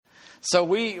So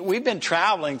we've been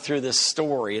traveling through this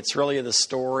story. It's really the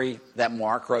story that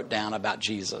Mark wrote down about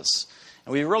Jesus.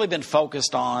 And we've really been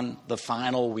focused on the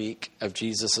final week of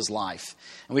Jesus' life.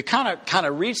 And we kind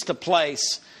of reached a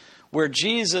place where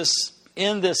Jesus,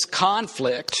 in this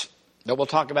conflict that we'll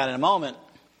talk about in a moment,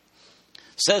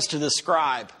 says to the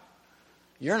scribe,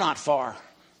 "You're not far.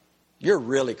 You're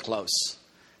really close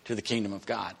to the kingdom of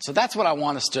God." So that's what I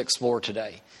want us to explore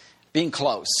today. Being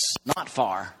close, not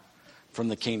far from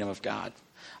the kingdom of God.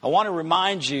 I want to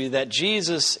remind you that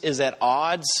Jesus is at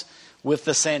odds with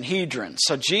the Sanhedrin.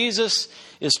 So Jesus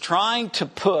is trying to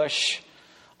push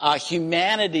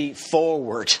humanity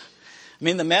forward. I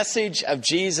mean, the message of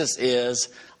Jesus is,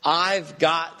 I've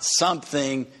got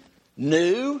something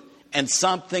new and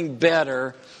something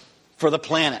better for the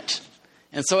planet.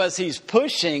 And so as he's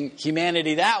pushing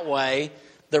humanity that way,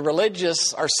 the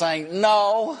religious are saying,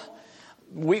 no,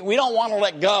 we don't want to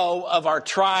let go of our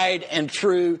tried and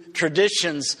true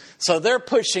traditions. So they're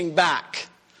pushing back.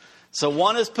 So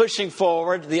one is pushing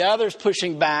forward, the other's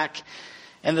pushing back.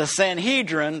 And the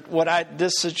Sanhedrin,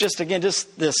 this is just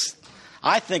this,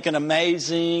 I think, an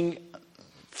amazing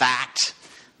fact.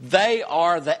 They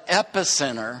are the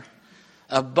epicenter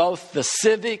of both the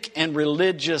civic and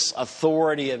religious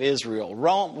authority of Israel.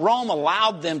 Rome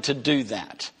allowed them to do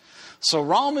that. So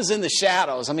Rome is in the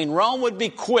shadows. I mean, Rome would be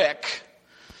quick.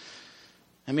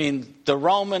 I mean, the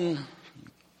Roman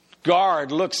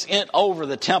guard looks in over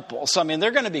the temple. So, I mean,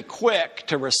 they're going to be quick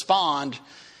to respond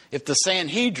if the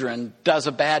Sanhedrin does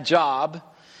a bad job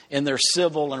in their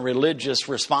civil and religious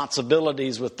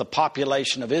responsibilities with the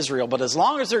population of Israel. But as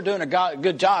long as they're doing a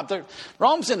good job,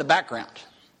 Rome's in the background.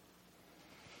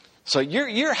 So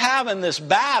you're having this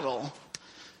battle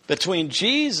between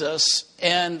Jesus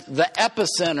and the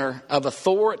epicenter of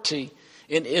authority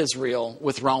in Israel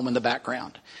with Rome in the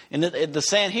background. And the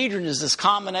Sanhedrin is this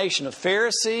combination of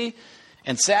Pharisee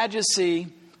and Sadducee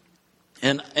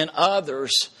and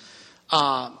others,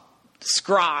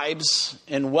 scribes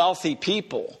and wealthy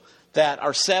people that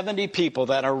are 70 people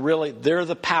that are really, they're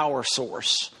the power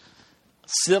source,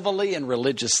 civilly and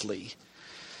religiously.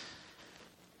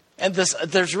 And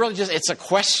there's really it's a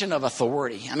question of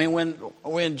authority. I mean,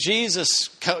 when Jesus,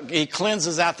 he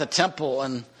cleanses out the temple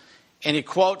and he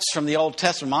quotes from the Old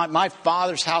Testament, my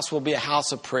Father's house will be a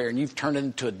house of prayer, and you've turned it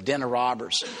into a den of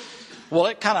robbers. Well,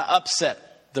 it kind of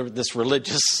upset this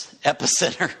religious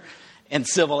epicenter and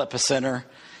civil epicenter,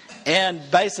 and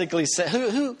basically said,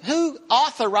 who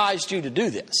authorized you to do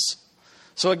this?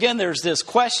 So again, there's this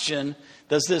question: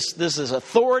 does this is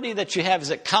authority that you have?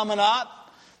 Is it coming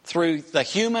up through the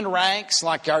human ranks,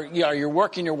 like you're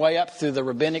working your way up through the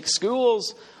rabbinic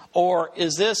schools, or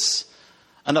is this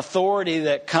an authority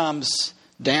that comes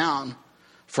down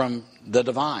from the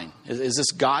divine? Is this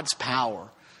God's power,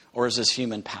 or is this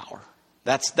human power?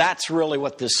 That's really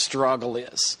what this struggle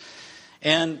is.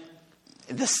 And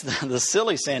the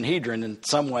silly Sanhedrin, in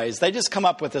some ways, they just come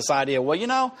up with this idea,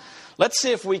 well, let's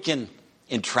see if we can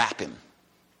entrap him.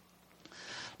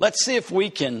 Let's see if we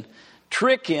can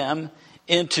trick him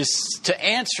into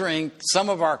answering some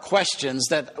of our questions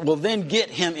that will then get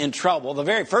him in trouble. The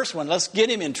very first one, let's get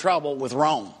him in trouble with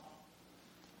Rome.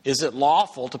 Is it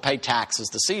lawful to pay taxes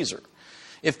to Caesar?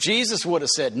 If Jesus would have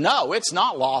said, no, it's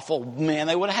not lawful, man,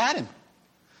 they would have had him.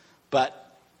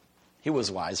 But he was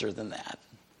wiser than that.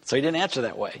 So he didn't answer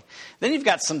that way. Then you've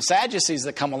got some Sadducees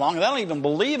that come along, and they don't even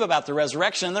believe about the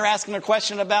resurrection, and they're asking a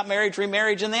question about marriage,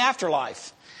 remarriage, and the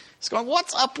afterlife. It's going,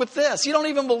 what's up with this? You don't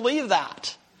even believe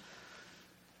that.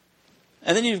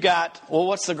 And then you've got, well,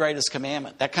 what's the greatest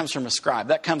commandment? That comes from a scribe.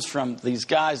 That comes from these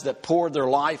guys that poured their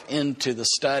life into the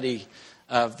study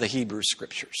of the Hebrew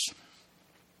Scriptures.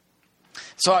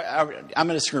 So I'm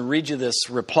just going to read you this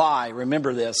reply.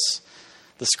 Remember this.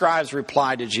 The scribes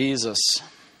replied to Jesus.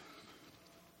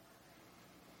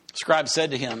 The scribe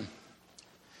said to him,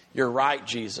 "You're right,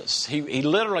 Jesus." He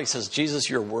literally says, "Jesus,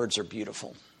 your words are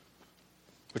beautiful,"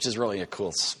 which is really a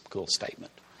cool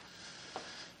statement.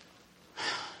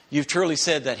 "You've truly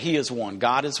said that He is one,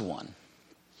 God is one.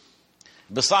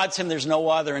 Besides Him, there's no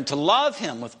other. And to love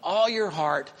Him with all your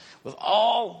heart, with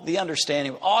all the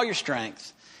understanding, with all your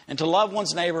strength, and to love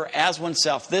one's neighbor as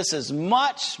oneself, this is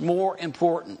much more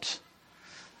important.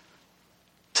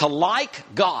 To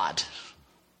like God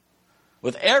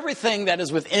with everything that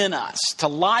is within us, to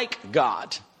like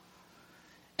God,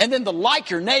 and then to like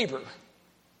your neighbor.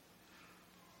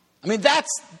 I mean, that's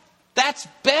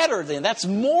better than, that's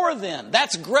more than,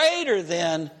 that's greater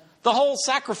than the whole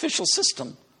sacrificial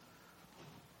system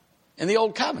in the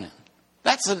Old Covenant.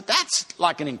 That's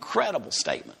like an incredible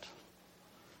statement.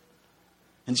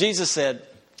 And Jesus said,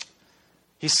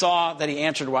 he saw that he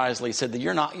answered wisely. He said that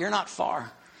you're not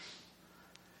far.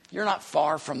 you're not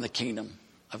far from the kingdom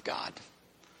of God.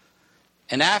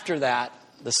 And after that,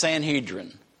 the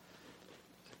Sanhedrin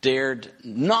dared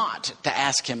not to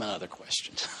ask him another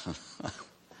question.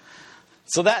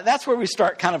 So that's where we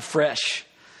start kind of fresh.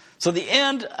 So the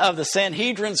end of the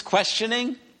Sanhedrin's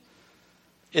questioning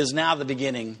is now the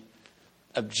beginning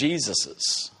of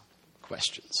Jesus's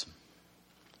questions.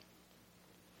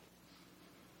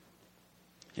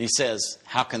 He says,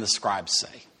 how can the scribes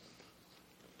say?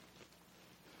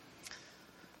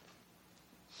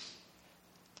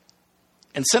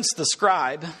 And since the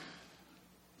scribe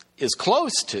is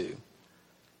close to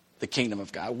the kingdom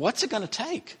of God, what's it going to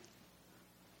take?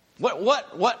 What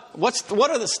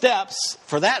are the steps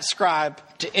for that scribe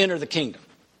to enter the kingdom?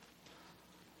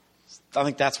 I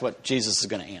think that's what Jesus is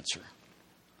going to answer.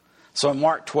 So in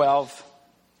Mark 12,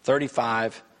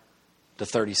 35 to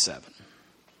 37.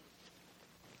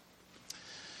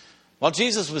 While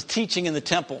Jesus was teaching in the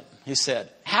temple, he said,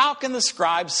 how can the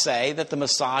scribes say that the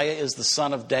Messiah is the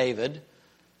son of David?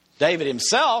 David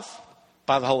himself,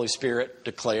 by the Holy Spirit,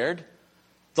 declared,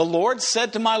 the Lord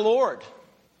said to my Lord,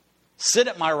 sit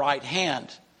at my right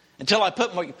hand until I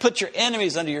put your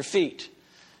enemies under your feet.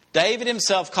 David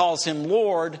himself calls him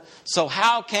Lord, so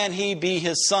how can he be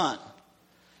his son?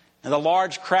 And the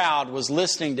large crowd was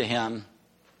listening to him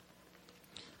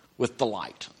with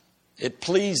delight. It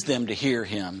pleased them to hear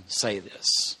him say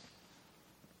this.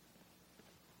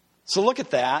 So look at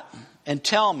that and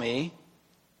tell me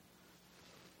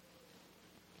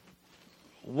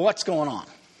what's going on.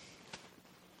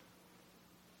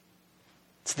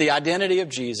 It's the identity of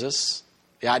Jesus,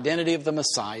 the identity of the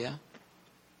Messiah.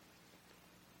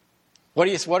 What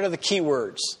are the key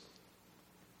words?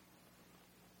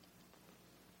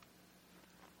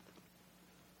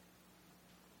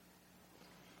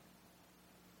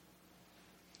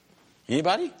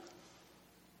 Anybody?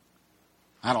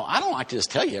 I don't like to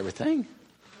just tell you everything.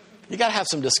 You got to have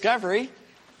some discovery,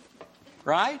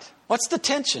 right? What's the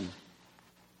tension?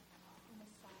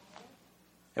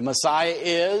 The Messiah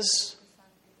is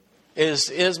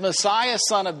Messiah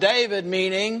son of David,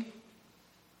 meaning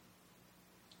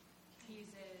he's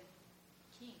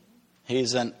a king.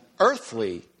 He's an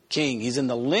earthly king. He's in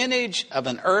the lineage of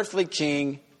an earthly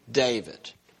king,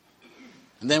 David.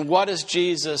 And then what does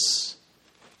Jesus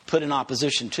put in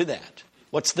opposition to that?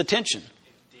 What's the tension?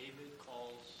 If David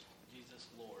calls Jesus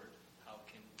Lord, how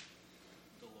can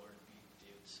the Lord be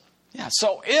David's son? Yeah,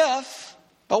 so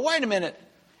but wait a minute.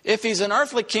 If he's an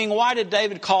earthly king, why did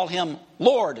David call him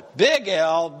Lord? Big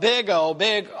L, big O,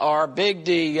 big R, big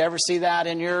D. You ever see that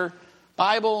in your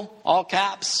Bible? All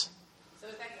caps? So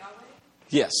is that Yahweh?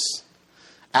 Yes.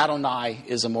 Adonai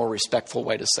is a more respectful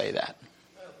way to say that.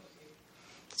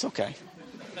 It's okay.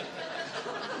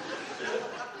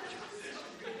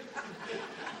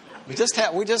 We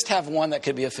just have one that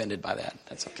could be offended by that.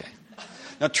 That's okay.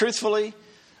 Now, truthfully,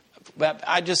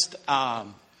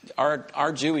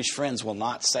 our Jewish friends will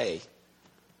not say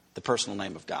the personal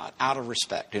name of God out of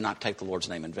respect. Do not take the Lord's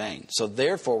name in vain. So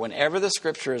therefore, whenever the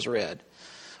scripture is read,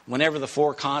 whenever the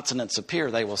four consonants appear,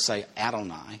 they will say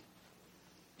Adonai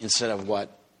instead of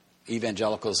what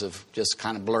evangelicals have just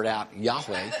kind of blurred out,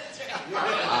 Yahweh.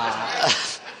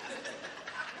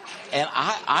 And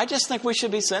I just think we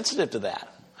should be sensitive to that.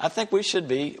 I think we should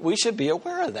be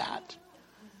aware of that.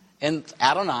 And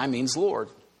Adonai means Lord.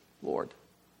 Lord.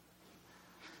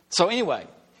 So anyway,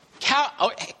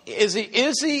 is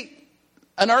he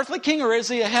an earthly king or is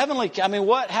he a heavenly king? I mean,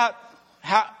 how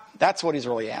that's what he's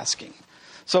really asking.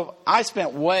 So I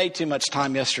spent way too much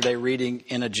time yesterday reading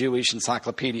in a Jewish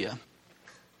encyclopedia.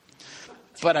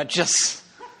 But I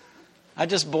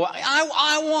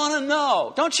want to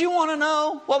know. Don't you want to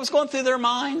know what was going through their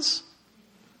minds?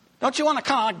 Don't you want to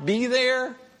kind of like be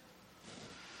there?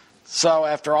 So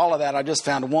after all of that, I just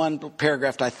found one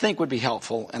paragraph that I think would be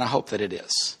helpful, and I hope that it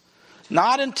is.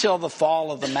 Not until the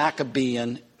fall of the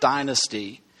Maccabean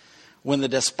dynasty, when the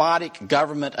despotic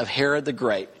government of Herod the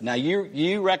Great. Now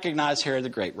you recognize Herod the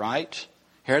Great, right?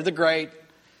 Herod the Great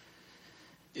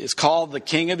is called the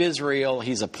King of Israel.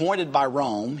 He's appointed by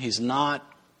Rome. He is not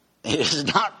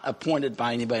appointed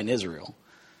by anybody in Israel.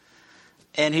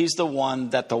 And he's the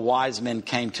one that the wise men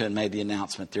came to and made the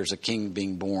announcement, there's a king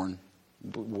being born.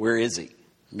 Where is he?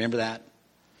 Remember that?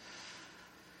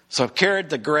 So Herod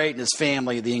the Great and his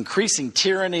family, the increasing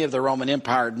tyranny of the Roman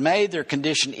Empire had made their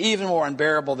condition even more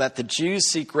unbearable, that the Jews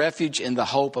seek refuge in the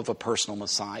hope of a personal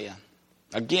Messiah.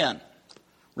 Again,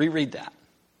 reread that.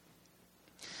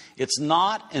 It's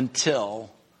not until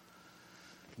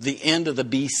the end of the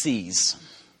BCs.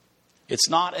 It's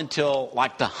not until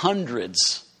like the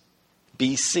hundreds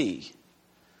BC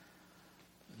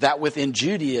that within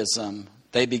Judaism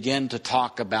they begin to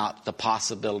talk about the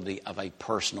possibility of a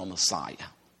personal Messiah.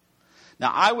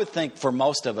 Now, I would think for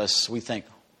most of us, we think,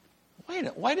 wait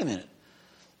a minute.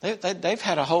 They've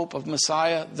had a hope of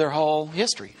Messiah their whole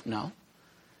history. No,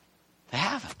 they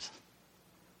haven't.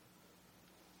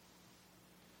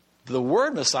 The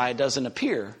word Messiah doesn't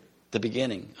appear at the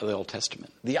beginning of the Old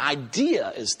Testament. The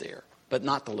idea is there, but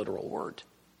not the literal word,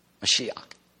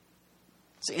 Mashiach.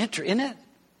 It's interesting, isn't it?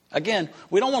 Again,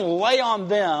 we don't want to lay on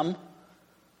them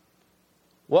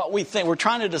what we think. We're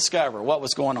trying to discover what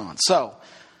was going on. So,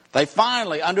 they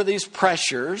finally, under these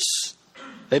pressures,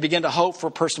 they begin to hope for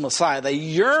a personal Messiah. They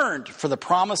yearned for the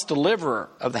promised deliverer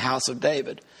of the house of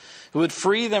David, who would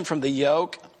free them from the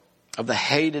yoke of the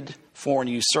hated foreign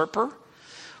usurper.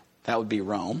 That would be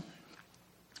Rome.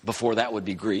 Before that would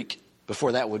be Greek.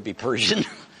 Before that would be Persian.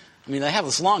 I mean, they have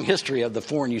this long history of the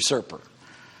foreign usurper.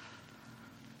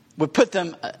 Would put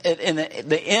them in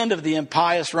the end of the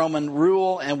impious Roman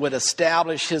rule and would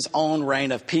establish his own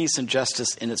reign of peace and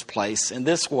justice in its place. In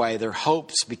this way, their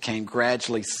hopes became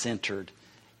gradually centered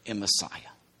in Messiah.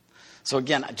 So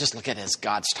again, just look at it as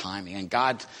God's timing. And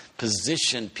God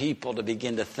positioned people to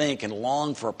begin to think and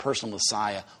long for a personal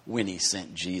Messiah when he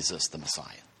sent Jesus, the Messiah.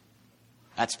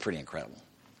 That's pretty incredible.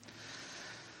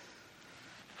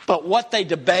 But what they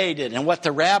debated and what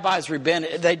the rabbis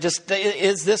rebutted,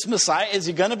 is this Messiah, is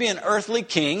he going to be an earthly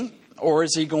king or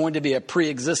is he going to be a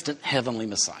pre-existent heavenly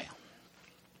Messiah?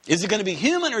 Is he going to be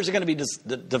human or is he going to be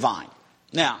divine?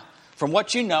 Now, from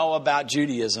what you know about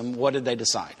Judaism, what did they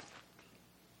decide?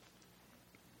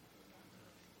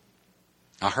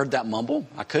 I heard that mumble.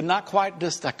 I could not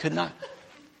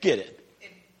get it.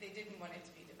 They didn't want it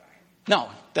to be divine. No,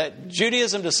 that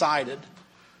Judaism decided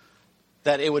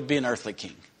that it would be an earthly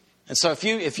king. And so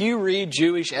if you read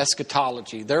Jewish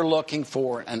eschatology, they're looking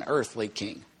for an earthly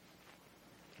king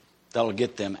that'll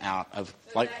get them out of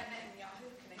So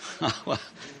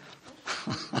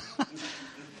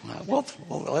that well,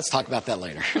 let's talk about that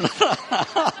later.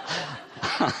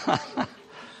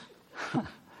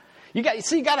 You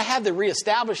got to have the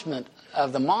reestablishment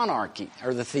of the monarchy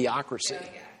or the theocracy.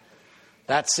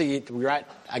 That's right.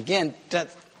 Again,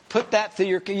 put that through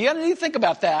your. You got to think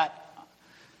about that.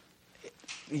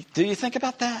 Do you think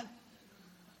about that?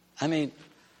 I mean,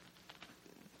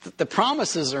 the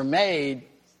promises are made,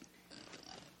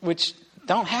 which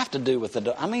don't have to do with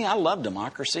the. I mean, I love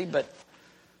democracy, but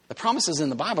the promises in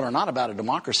the Bible are not about a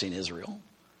democracy in Israel.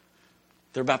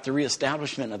 They're about the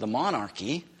reestablishment of the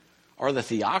monarchy or the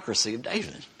theocracy of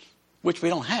David, which we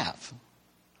don't have.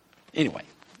 Anyway,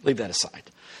 leave that aside.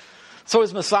 So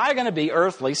is Messiah going to be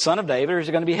earthly, son of David, or is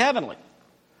he going to be heavenly?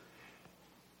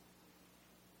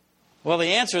 Well,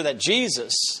 the answer that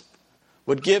Jesus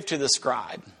would give to the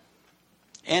scribe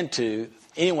and to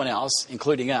anyone else,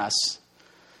 including us,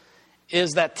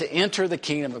 is that to enter the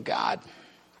kingdom of God,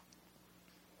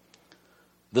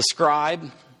 the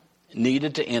scribe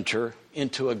needed to enter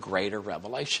into a greater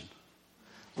revelation.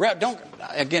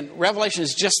 Revelation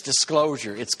is just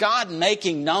disclosure. It's God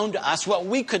making known to us what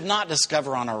we could not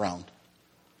discover on our own.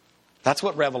 That's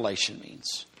what revelation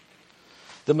means.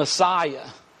 The Messiah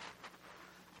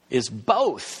is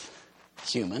both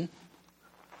human,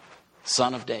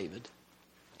 son of David,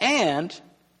 and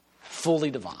fully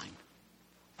divine,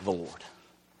 the Lord.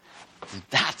 And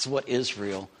that's what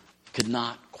Israel could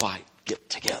not quite get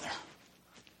together.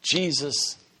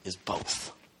 Jesus is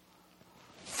both.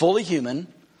 Fully human,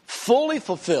 fully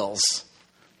fulfills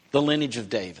the lineage of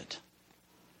David,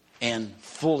 and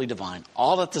fully divine,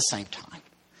 all at the same time.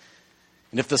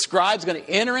 And if the scribe's going to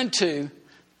enter into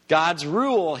God's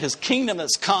rule, his kingdom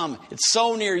has come, it's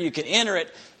so near you can enter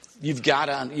it, you've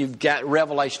got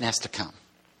revelation has to come.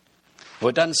 Well,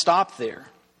 it doesn't stop there.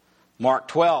 Mark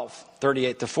 12,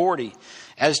 38 to 40.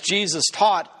 As Jesus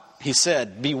taught, he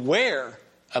said, beware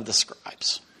of the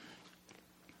scribes,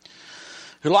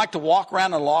 who like to walk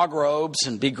around in log robes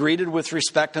and be greeted with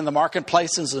respect in the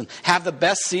marketplaces and have the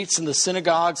best seats in the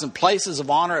synagogues and places of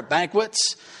honor at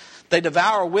banquets. They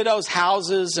devour widows'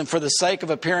 houses, and for the sake of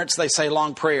appearance, they say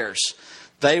long prayers.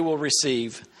 They will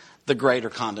receive the greater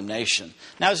condemnation.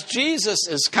 Now, as Jesus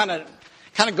is kind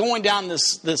of going down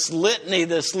this litany,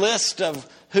 this list of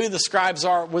who the scribes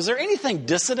are, was there anything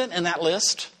dissident in that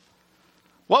list?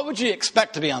 What would you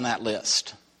expect to be on that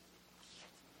list?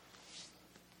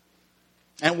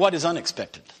 And what is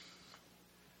unexpected?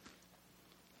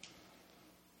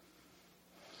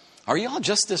 Are you all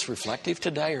just this reflective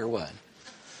today or what?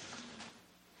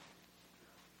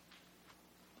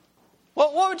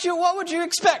 Well, what would you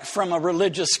expect from a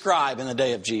religious scribe in the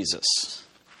day of Jesus?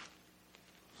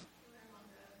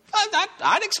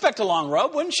 I'd expect a long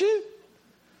robe, wouldn't you?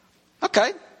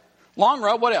 Okay. Long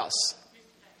robe, what else?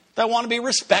 They want to be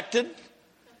respected.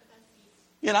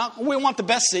 You know, we want the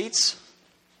best seats.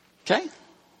 Okay?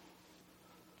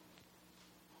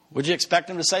 Would you expect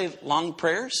them to say long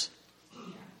prayers?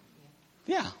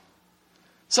 Yeah.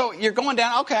 So you're going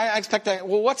down, okay, I expect that.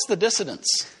 Well, what's the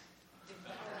dissonance?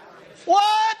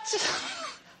 What?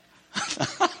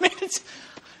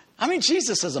 I mean,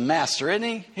 Jesus is a master, isn't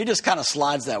he? He just kind of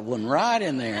slides that one right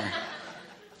in there.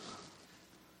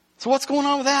 So what's going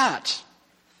on with that?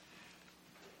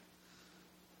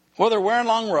 Well, they're wearing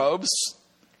long robes.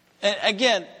 And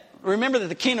again, remember that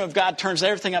the kingdom of God turns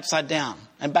everything upside down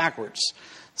and backwards.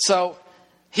 So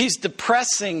he's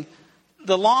depressing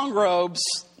the long robes,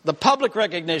 the public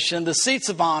recognition, the seats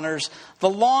of honors, the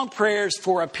long prayers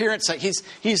for appearance sake.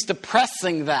 He's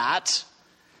depressing that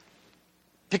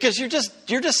because you're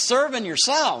just serving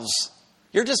yourselves.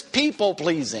 You're just people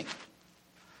pleasing.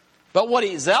 But what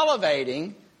he's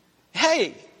elevating,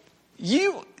 hey,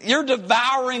 you're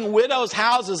devouring widows'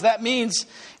 houses. That means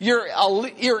you're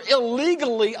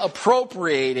illegally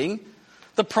appropriating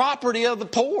the property of the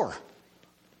poor.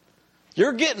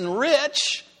 You're getting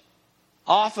rich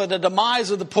off of the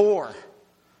demise of the poor.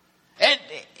 And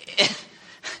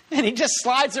he just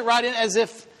slides it right in as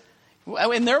if,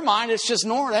 in their mind, it's just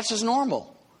normal. That's just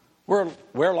normal. We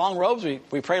wear long robes.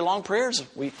 We pray long prayers.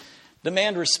 We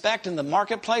demand respect in the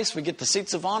marketplace. We get the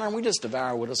seats of honor, and we just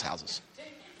devour widows' houses.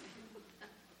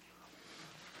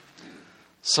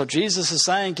 So Jesus is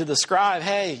saying to the scribe,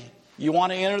 hey, you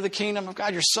want to enter the kingdom of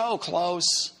God? You're so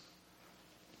close.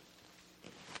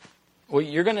 Well,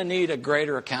 you're going to need a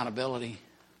greater accountability.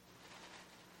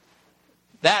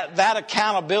 That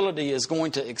accountability is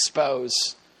going to expose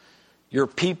your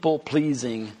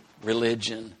people-pleasing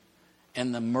religion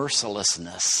and the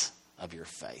mercilessness of your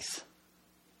faith.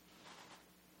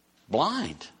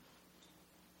 Blind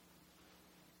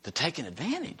to taking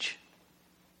advantage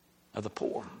of the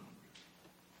poor.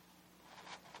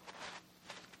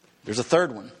 There's a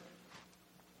third one.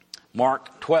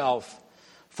 Mark 12,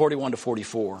 41 to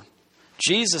 44.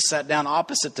 Jesus sat down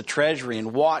opposite the treasury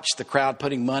and watched the crowd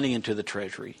putting money into the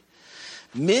treasury.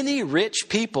 Many rich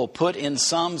people put in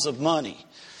sums of money.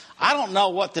 I don't know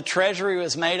what the treasury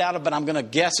was made out of, but I'm going to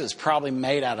guess it's probably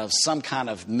made out of some kind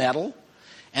of metal.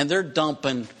 And they're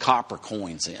dumping copper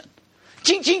coins in.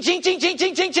 Ching, ching, ching, ching, ching,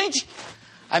 ching, ching, ching.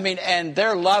 I mean, and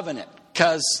they're loving it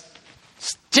because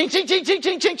ching, ching, ching, ching,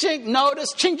 ching, ching, ching.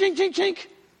 Notice, ching, ching, ching, ching.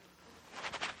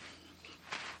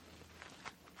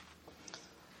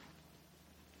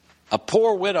 A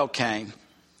poor widow came,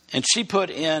 and she put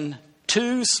in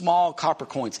 2 small copper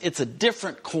coins. It's a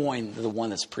different coin than the one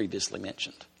that's previously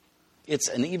mentioned. It's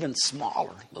an even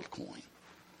smaller little coin,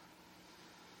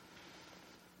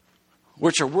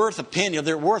 which are worth a penny.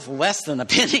 They're worth less than a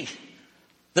penny.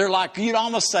 They're like, you'd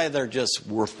almost say they're just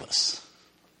worthless.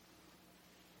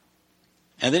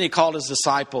 And then he called his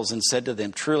disciples and said to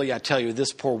them, truly I tell you,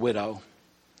 this poor widow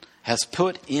has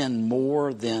put in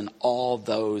more than all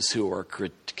those who are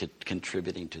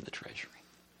contributing to the treasury.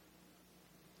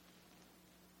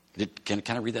 Can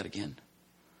I read that again?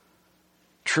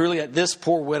 Truly, this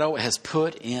poor widow has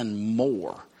put in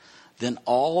more than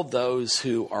all those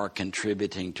who are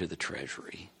contributing to the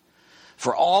treasury.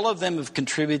 For all of them have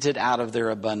contributed out of their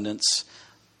abundance,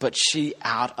 but she,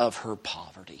 out of her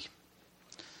poverty,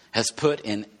 has put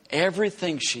in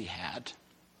everything she had,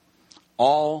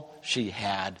 all she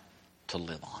had to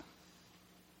live on.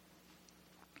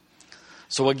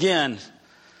 So again,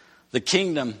 the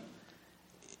kingdom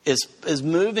is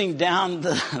moving down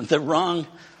the rung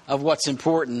of what's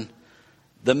important.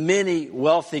 The many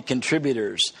wealthy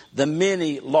contributors, the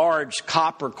many large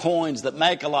copper coins that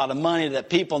make a lot of money, that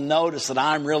people notice that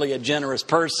I'm really a generous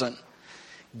person.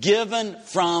 Given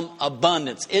from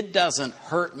abundance. It doesn't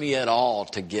hurt me at all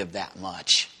to give that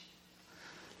much.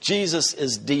 Jesus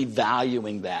is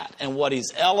devaluing that. And what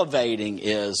he's elevating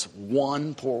is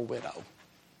one poor widow.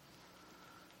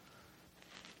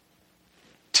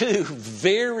 2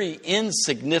 very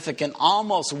insignificant,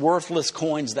 almost worthless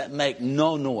coins that make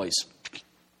no noise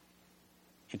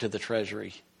into the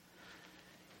treasury.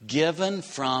 Given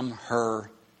from her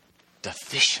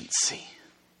deficiency.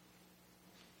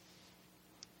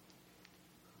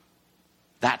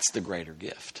 That's the greater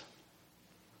gift.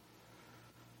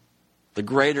 The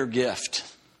greater gift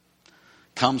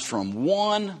comes from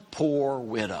one poor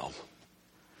widow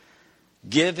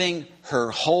giving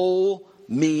her whole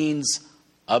means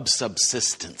of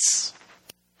subsistence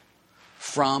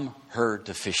from her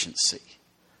deficiency.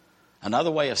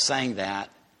 Another way of saying that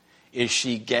is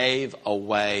she gave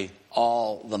away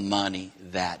all the money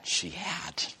that she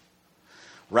had.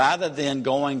 Rather than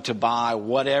going to buy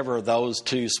whatever those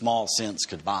 2 small cents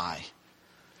could buy,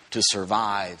 to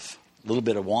survive, a little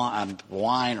bit of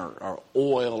wine or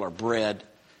oil or bread,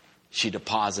 she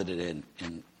deposited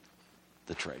in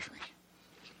the treasury.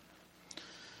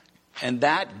 And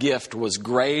that gift was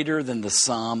greater than the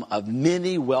sum of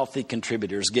many wealthy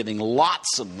contributors giving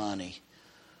lots of money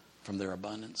from their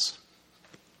abundance.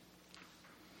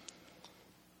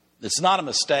 It's not a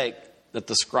mistake that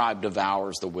the scribe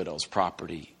devours the widow's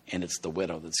property, and it's the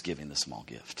widow that's giving the small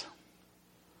gift.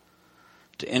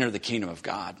 To enter the kingdom of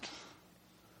God,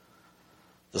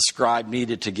 the scribe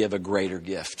needed to give a greater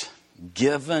gift,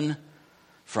 given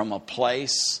from a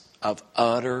place of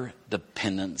utter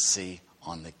dependency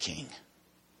on the king,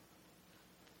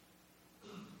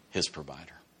 his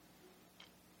provider.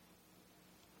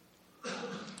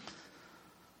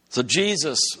 So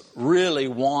Jesus really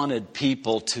wanted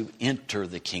people to enter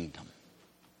the kingdom.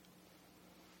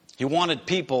 He wanted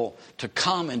people to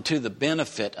come into the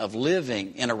benefit of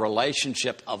living in a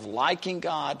relationship of liking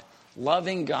God,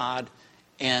 loving God,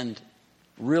 and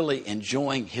really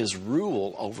enjoying His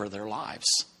rule over their lives.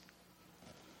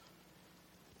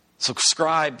 So,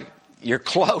 scribe, you're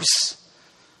close,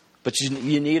 but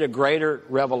you need a greater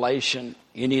revelation,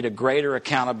 you need a greater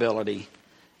accountability,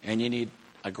 and you need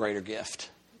a greater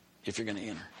gift if you're going to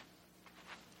enter.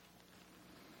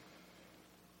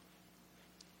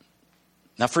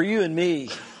 Now, for you and me,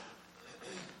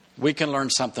 we can learn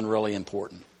something really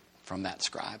important from that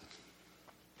scribe.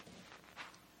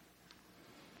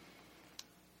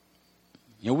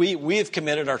 You know, we have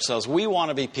committed ourselves. We want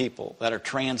to be people that are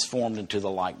transformed into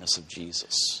the likeness of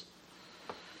Jesus.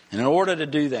 And in order to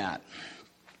do that,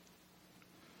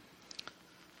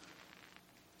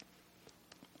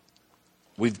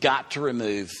 we've got to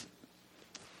remove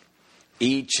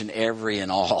each and every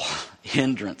and all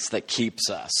hindrance that keeps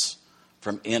us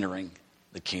from entering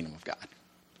the kingdom of God.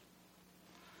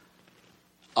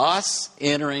 Us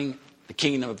entering the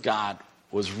kingdom of God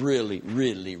was really,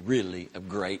 really, really of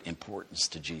great importance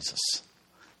to Jesus.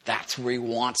 That's where He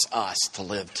wants us to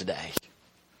live today.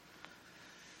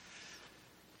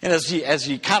 And as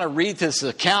you kind of read this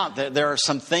account, there are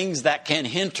some things that can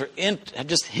hinder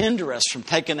us from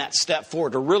taking that step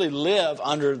forward to really live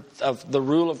under of the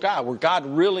rule of God, where God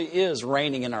really is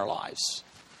reigning in our lives.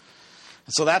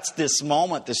 And so that's this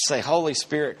moment to say, Holy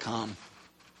Spirit, come.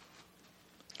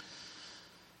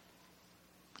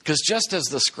 Because just as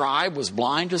the scribe was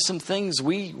blind to some things,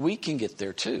 we can get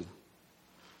there too.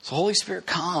 So Holy Spirit,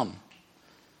 come.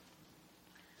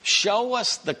 Show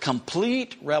us the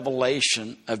complete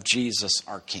revelation of Jesus,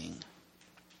 our King.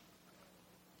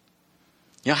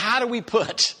 You know, how do we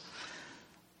put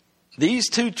these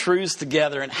two truths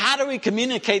together, and how do we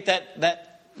communicate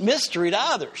that mystery to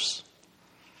others?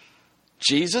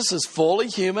 Jesus is fully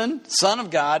human, Son of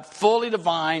God, fully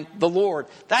divine, the Lord.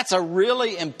 That's a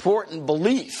really important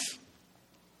belief.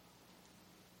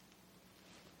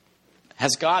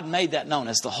 Has God made that known?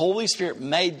 Has the Holy Spirit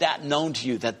made that known to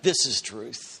you, that this is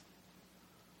truth?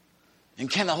 And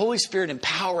can the Holy Spirit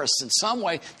empower us in some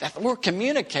way that we're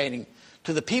communicating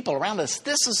to the people around us,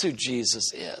 this is who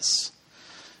Jesus is?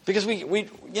 Because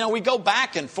we go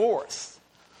back and forth.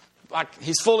 Like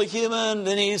He's fully human,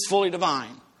 then He's fully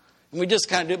divine. And we just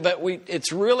kind of do, but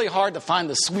it's really hard to find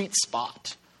the sweet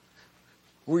spot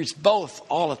where He's both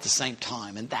all at the same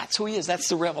time. And that's who He is. That's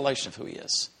the revelation of who He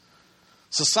is.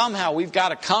 So somehow we've got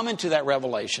to come into that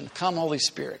revelation. Come, Holy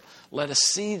Spirit. Let us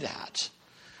see that.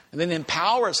 And then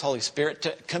empower us, Holy Spirit,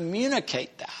 to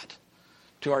communicate that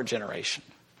to our generation.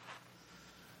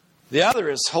 The other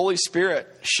is, Holy Spirit,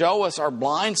 show us our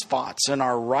blind spots and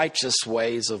our righteous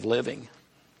ways of living.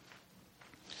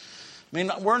 I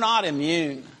mean, we're not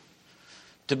immune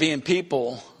to being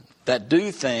people that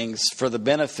do things for the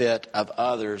benefit of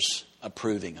others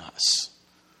approving us.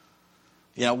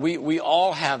 You know, we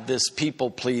all have this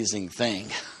people-pleasing thing.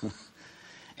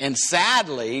 And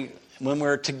sadly, when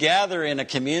we're together in a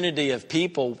community of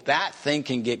people, that thing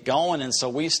can get going. And so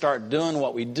we start doing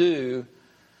what we do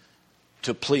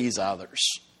to please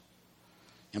others.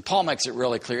 And Paul makes it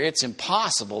really clear. It's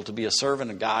impossible to be a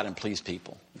servant of God and please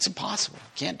people. It's impossible.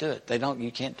 You can't do it.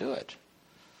 You can't do it.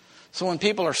 So when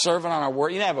people are serving on our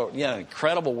work, have an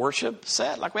incredible worship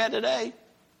set like we had today.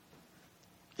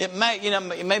 It may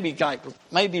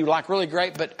be really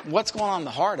great, but what's going on in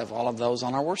the heart of all of those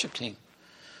on our worship team?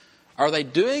 Are they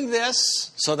doing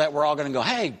this so that we're all going to go,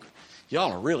 hey,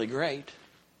 y'all are really great?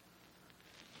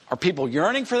 Are people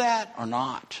yearning for that or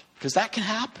not? Because that can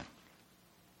happen.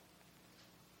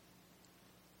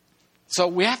 So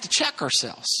we have to check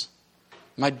ourselves.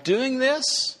 Am I doing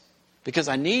this because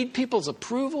I need people's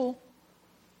approval?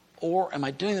 Or am I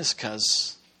doing this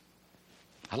because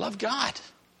I love God?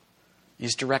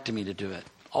 He's directing me to do it.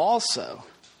 Also,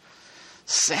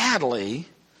 sadly,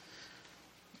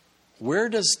 where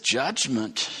does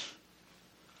judgment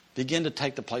begin to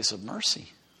take the place of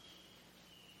mercy?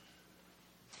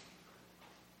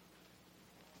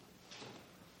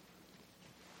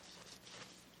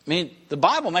 I mean, the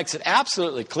Bible makes it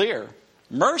absolutely clear.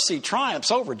 Mercy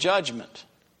triumphs over judgment.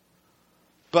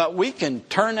 But we can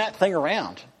turn that thing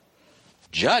around.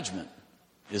 Judgment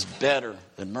is better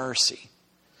than mercy.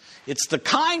 It's the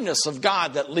kindness of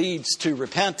God that leads to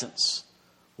repentance.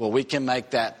 Well, we can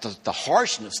make that the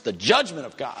harshness, the judgment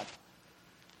of God.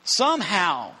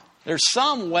 Somehow, there's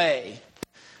some way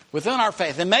within our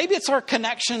faith, and maybe it's our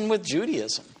connection with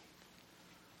Judaism.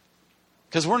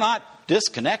 Because we're not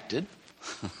disconnected.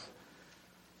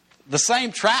 The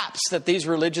same traps that these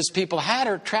religious people had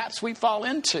are traps we fall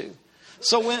into.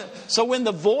 So when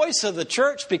the voice of the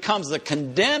church becomes the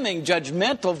condemning,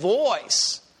 judgmental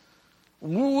voice,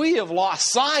 we have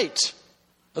lost sight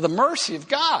of the mercy of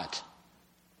God.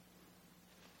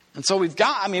 And so we've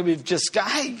just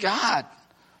got, hey, God,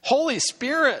 Holy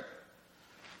Spirit,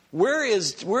 where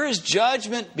is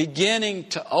judgment beginning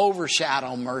to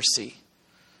overshadow mercy?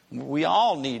 We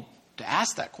all need to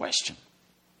ask that question.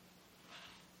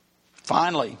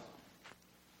 Finally,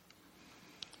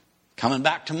 coming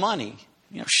back to money,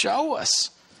 show us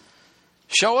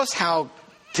how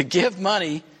to give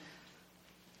money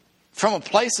from a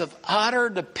place of utter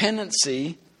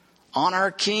dependency on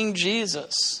our King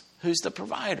Jesus, who's the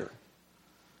provider.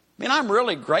 I mean, I'm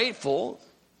really grateful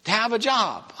to have a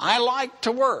job. I like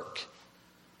to work.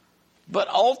 But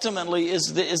ultimately,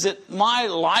 is it my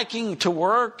liking to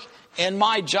work and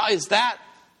my job, is that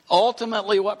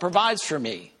ultimately what provides for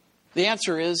me? The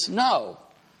answer is no.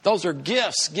 Those are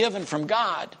gifts given from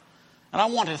God. And I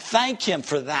want to thank Him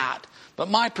for that. But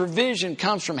my provision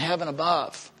comes from heaven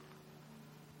above.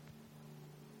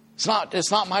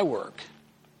 It's not my work.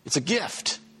 It's a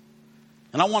gift.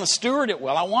 And I want to steward it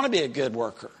well. I want to be a good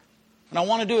worker. And I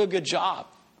want to do a good job.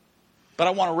 But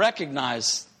I want to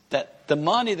recognize that the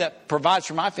money that provides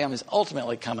for my family is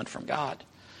ultimately coming from God.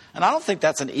 And I don't think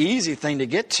that's an easy thing to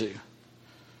get to.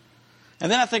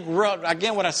 And then I think,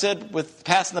 again, what I said with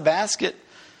passing the basket,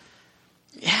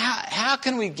 how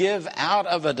can we give out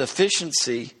of a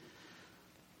deficiency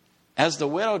as the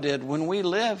widow did when we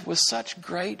live with such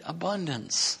great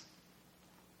abundance?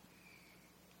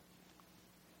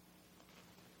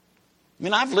 I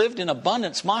mean, I've lived in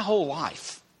abundance my whole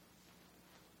life.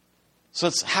 So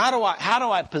it's how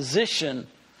do I position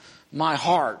my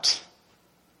heart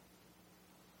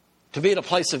to be at a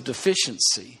place of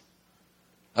deficiency,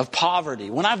 of poverty,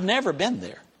 when I've never been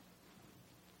there?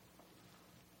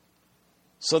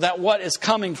 So that what is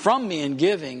coming from me in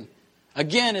giving,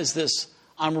 again, is this,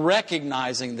 I'm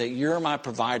recognizing that you're my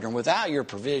provider, and without your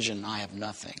provision, I have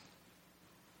nothing.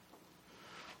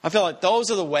 I feel like those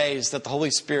are the ways that the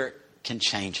Holy Spirit can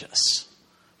change us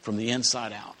from the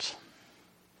inside out.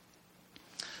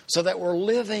 So that we're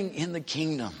living in the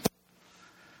kingdom.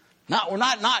 We're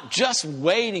not just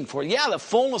waiting for it. Yeah, the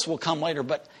fullness will come later,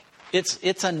 but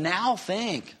it's a now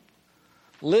thing.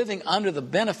 Living under the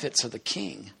benefits of the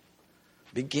King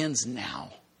begins now.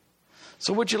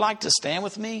 So would you like to stand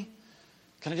with me?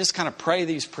 Can I just kind of pray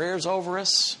these prayers over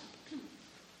us?